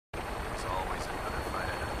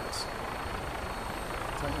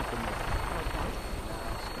Now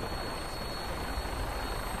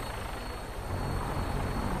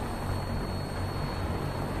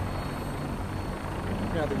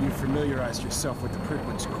that you've familiarized yourself with the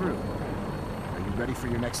Pridwin's crew, are you ready for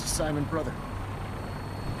your next assignment, brother?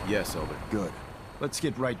 Yes, Elder. Good. Let's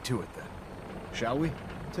get right to it then. Shall we?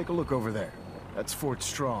 Take a look over there. That's Fort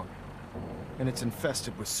Strong. And it's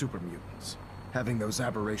infested with super mutants. Having those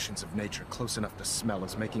aberrations of nature close enough to smell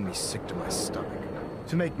is making me sick to my stomach.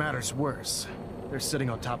 To make matters worse, they're sitting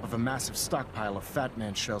on top of a massive stockpile of Fat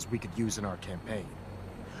Man shells we could use in our campaign.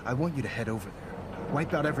 I want you to head over there,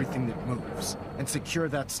 wipe out everything that moves, and secure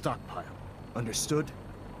that stockpile. Understood?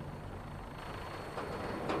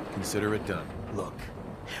 Consider it done. Look,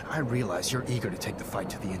 I realize you're eager to take the fight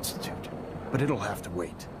to the Institute, but it'll have to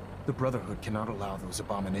wait. The Brotherhood cannot allow those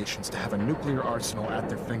abominations to have a nuclear arsenal at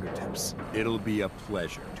their fingertips. It'll be a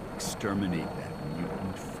pleasure to exterminate that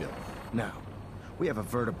mutant filth. Now, we have a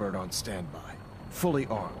vertibird on standby, fully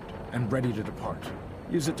armed and ready to depart.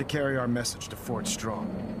 Use it to carry our message to Fort Strong,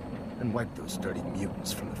 and wipe those dirty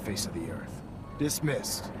mutants from the face of the earth.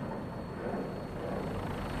 Dismissed.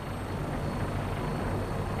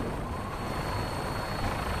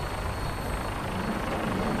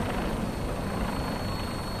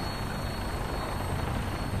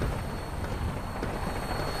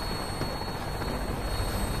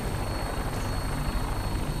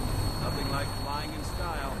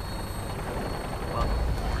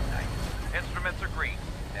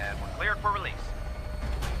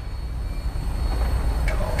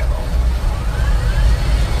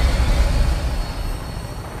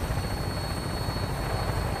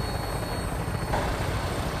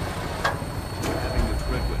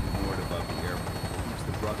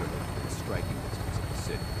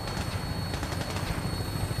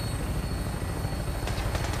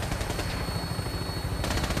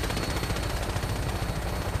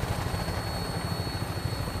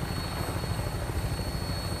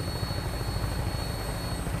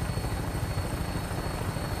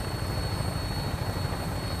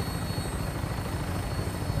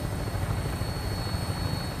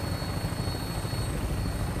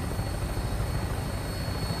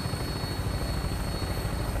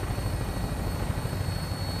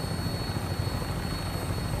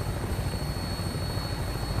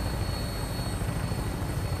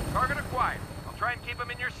 Keep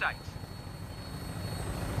them in your sights.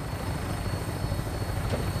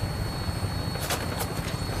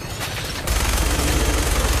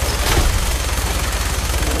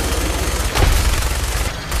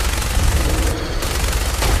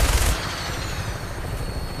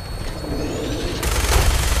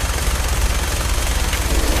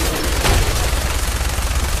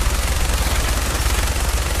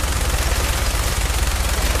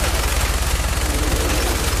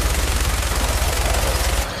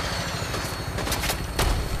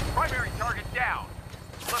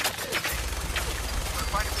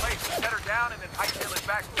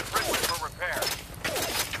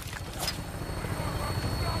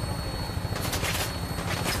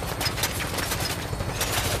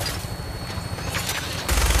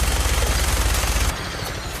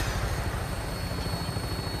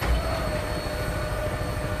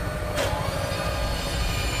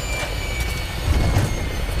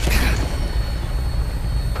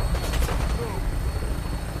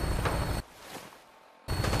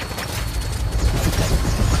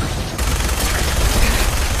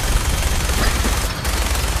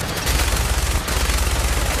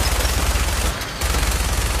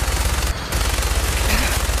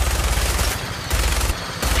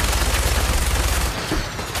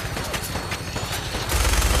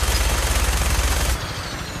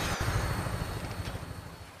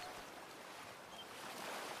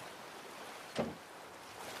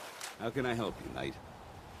 How can I help you, Knight?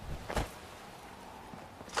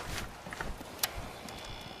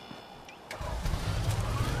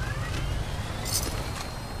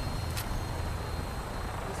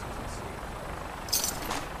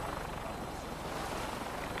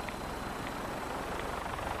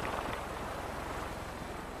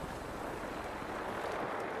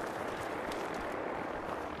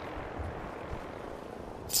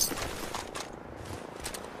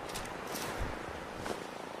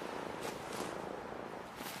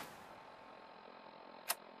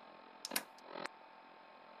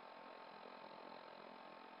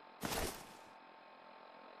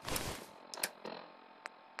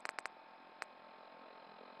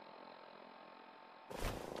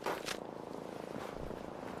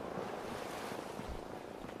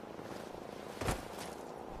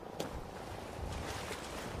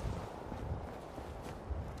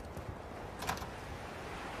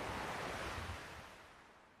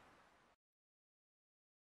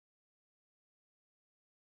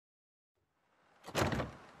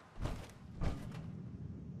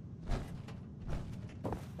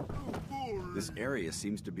 This area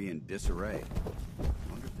seems to be in disarray.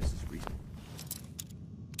 I wonder if this is reasonable.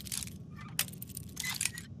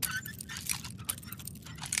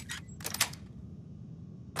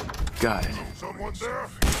 Got it. Someone there?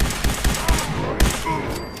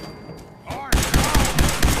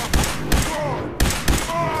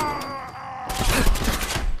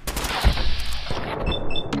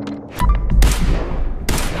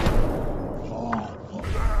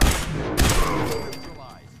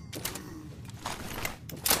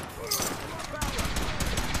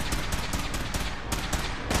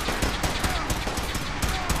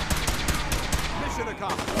 Mission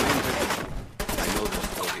accomplished. I know they're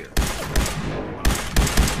still here.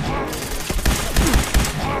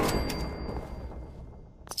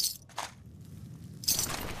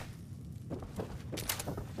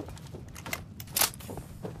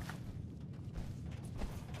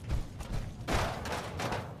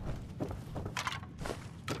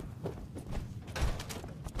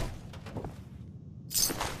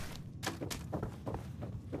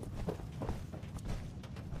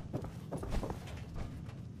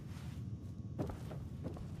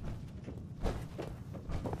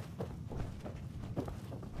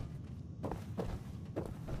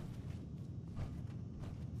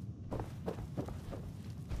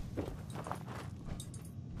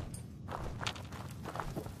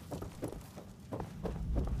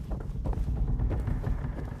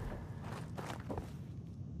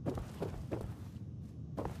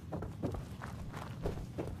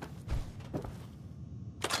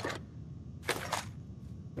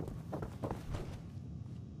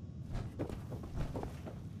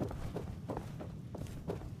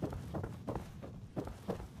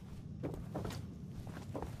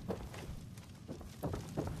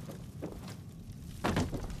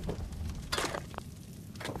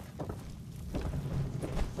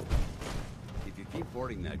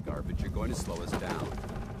 Boarding that garbage, you're going to slow us down.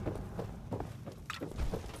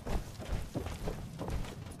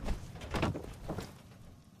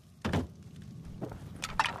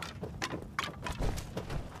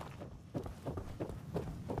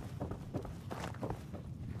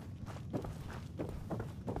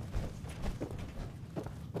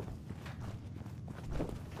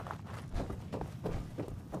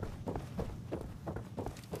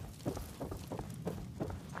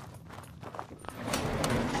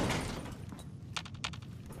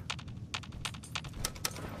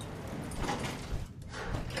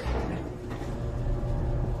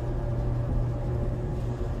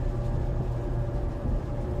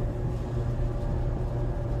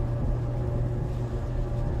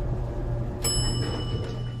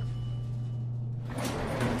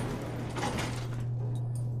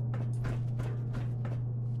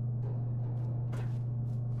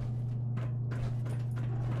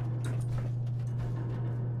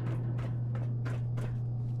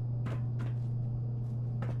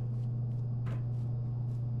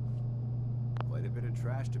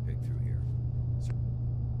 Trash to pick through here.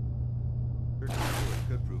 It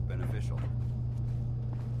could prove beneficial.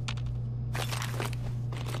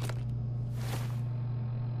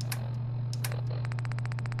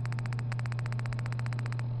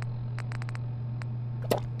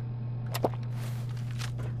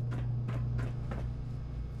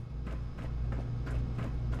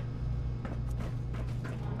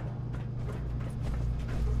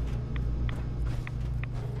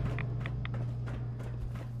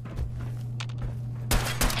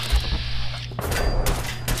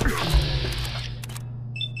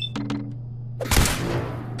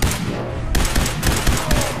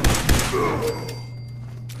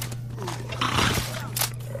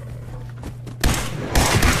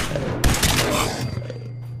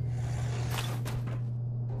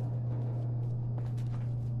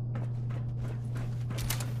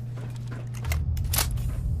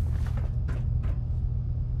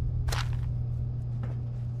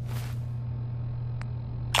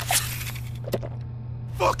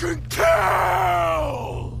 Fucking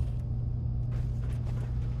kill!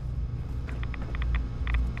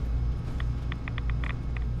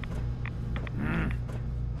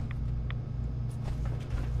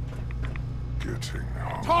 Getting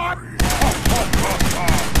hungry.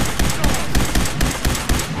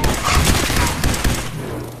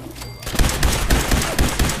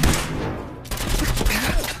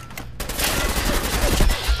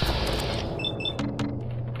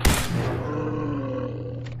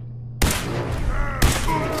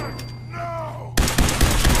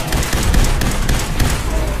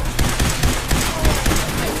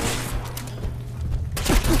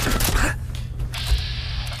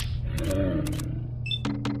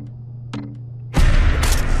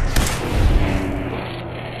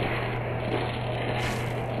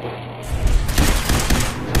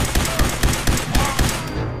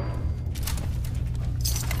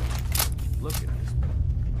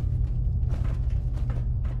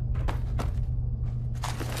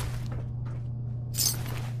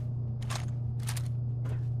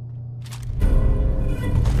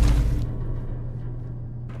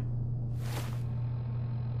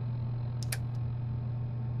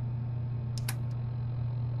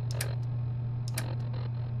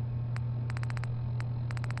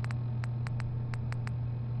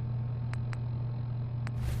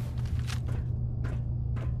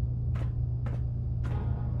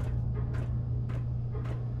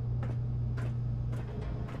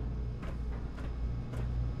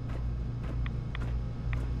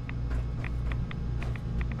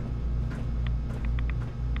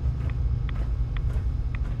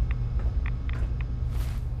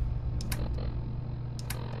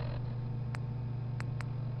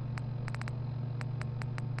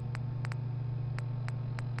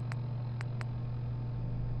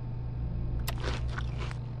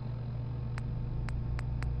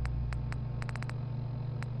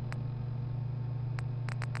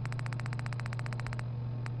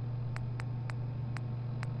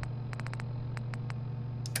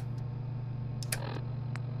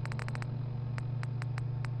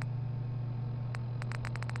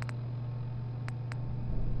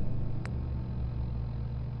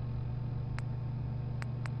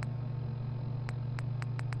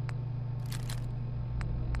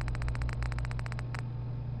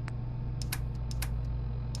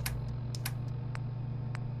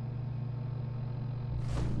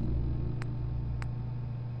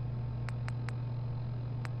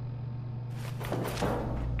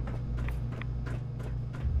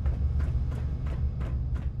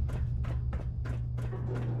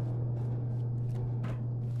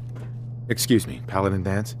 Excuse me, Paladin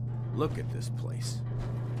Dance? Look at this place.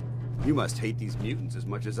 You must hate these mutants as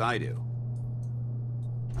much as I do.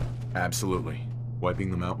 Absolutely. Wiping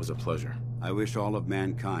them out was a pleasure. I wish all of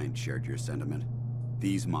mankind shared your sentiment.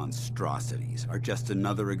 These monstrosities are just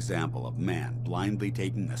another example of man blindly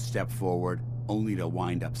taking a step forward, only to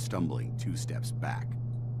wind up stumbling 2 steps back.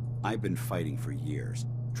 I've been fighting for years,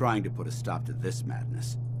 trying to put a stop to this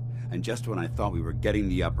madness. And just when I thought we were getting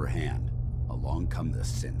the upper hand, along come the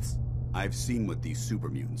synths. I've seen what these super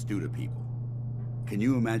mutants do to people. Can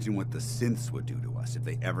you imagine what the synths would do to us if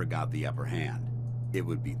they ever got the upper hand? It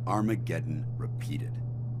would be Armageddon repeated,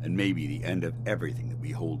 and maybe the end of everything that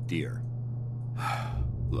we hold dear.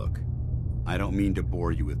 Look, I don't mean to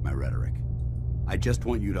bore you with my rhetoric. I just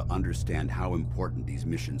want you to understand how important these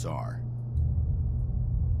missions are.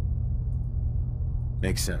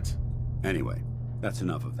 Makes sense. Anyway, that's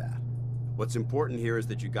enough of that. What's important here is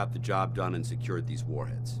that you got the job done and secured these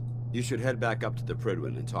warheads. You should head back up to the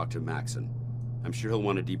Prydwen and talk to Maxon. I'm sure he'll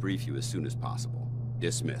want to debrief you as soon as possible.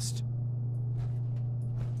 Dismissed.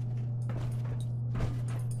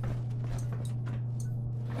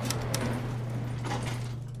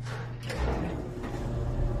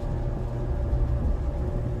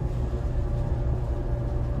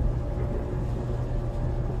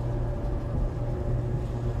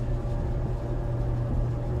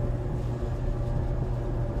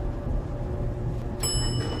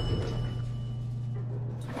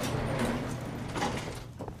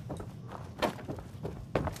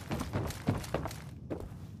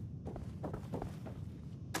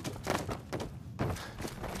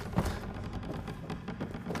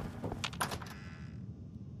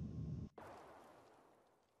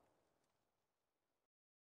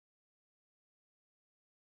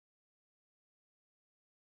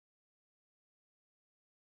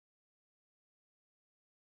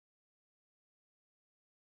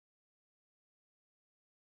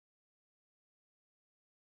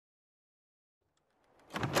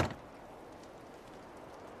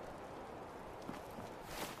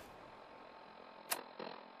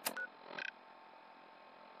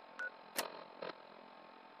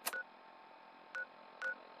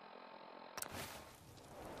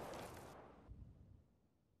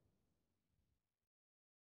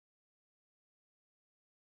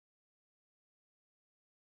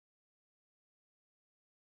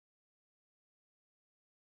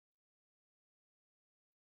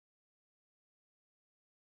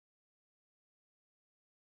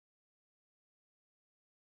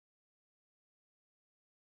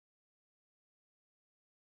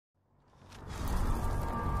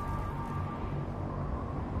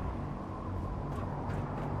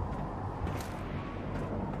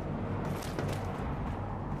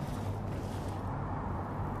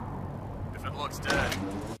 Looks dead.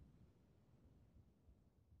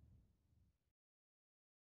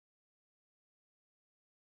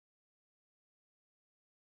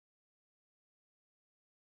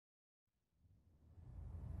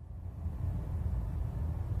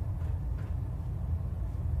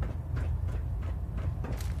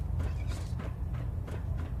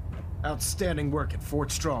 Outstanding work at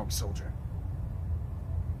Fort Strong, soldier.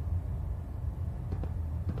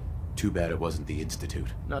 Too bad it wasn't the Institute.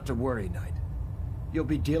 Not to worry, Knight. You'll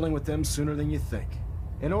be dealing with them sooner than you think.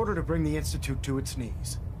 In order to bring the Institute to its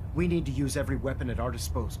knees, we need to use every weapon at our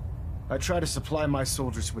disposal. I try to supply my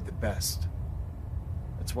soldiers with the best.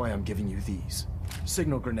 That's why I'm giving you these.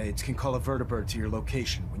 Signal grenades can call a vertibird to your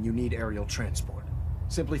location when you need aerial transport.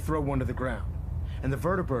 Simply throw one to the ground, and the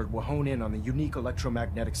vertibird will hone in on the unique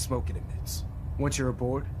electromagnetic smoke it emits. Once you're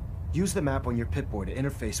aboard, use the map on your Pip-Boy to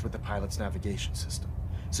interface with the pilot's navigation system,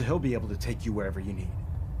 so he'll be able to take you wherever you need.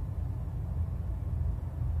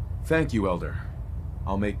 Thank you, Elder.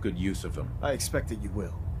 I'll make good use of them. I expect that you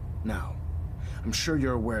will. Now, I'm sure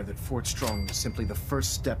you're aware that Fort Strong was simply the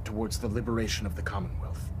first step towards the liberation of the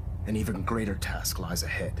Commonwealth. An even greater task lies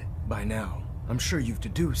ahead. By now, I'm sure you've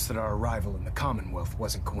deduced that our arrival in the Commonwealth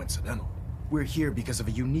wasn't coincidental. We're here because of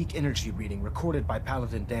a unique energy reading recorded by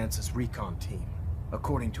Paladin Dance's recon team.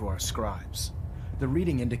 According to our scribes, the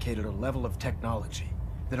reading indicated a level of technology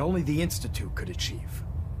that only the Institute could achieve.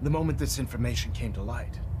 The moment this information came to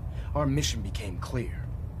light, our mission became clear.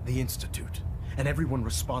 The Institute, and everyone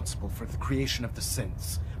responsible for the creation of the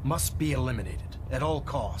synths, must be eliminated at all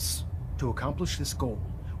costs. To accomplish this goal,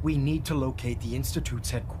 we need to locate the Institute's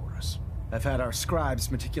headquarters. I've had our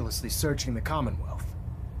scribes meticulously searching the Commonwealth,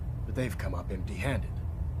 but they've come up empty-handed.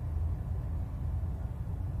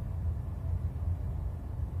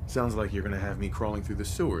 Sounds like you're gonna have me crawling through the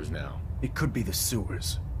sewers now. It could be the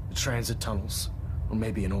sewers, the transit tunnels, or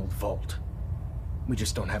maybe an old vault. We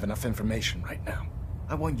just don't have enough information right now.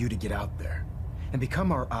 I want you to get out there and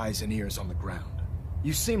become our eyes and ears on the ground.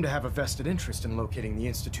 You seem to have a vested interest in locating the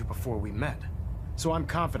Institute before we met, so I'm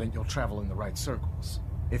confident you'll travel in the right circles.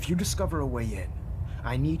 If you discover a way in,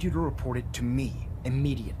 I need you to report it to me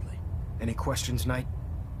immediately. Any questions, Knight?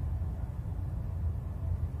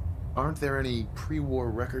 Aren't there any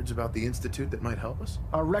pre-war records about the Institute that might help us?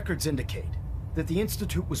 Our records indicate that the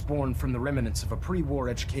Institute was born from the remnants of a pre-war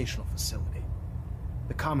educational facility,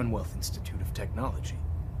 the Commonwealth Institute of Technology.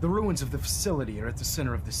 The ruins of the facility are at the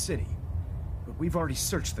center of the city, but we've already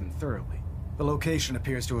searched them thoroughly. The location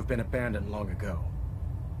appears to have been abandoned long ago,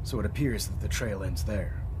 so it appears that the trail ends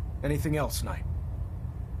there. Anything else, Knight?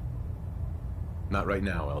 Not right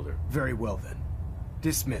now, Elder. Very well then.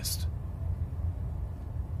 Dismissed.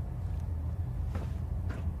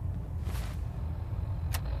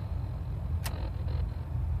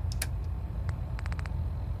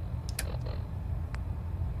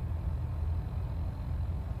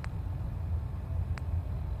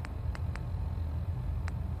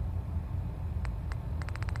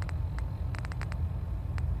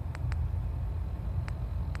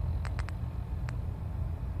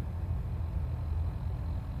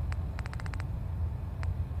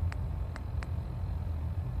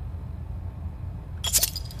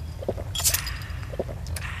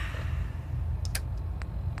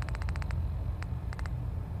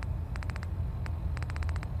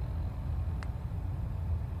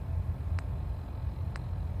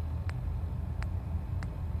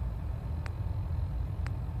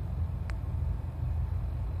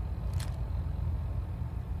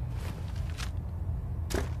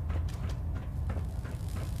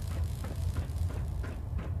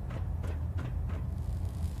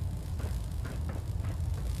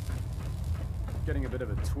 Getting a bit of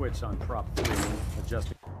a twitch on prop 3,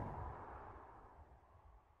 adjusting.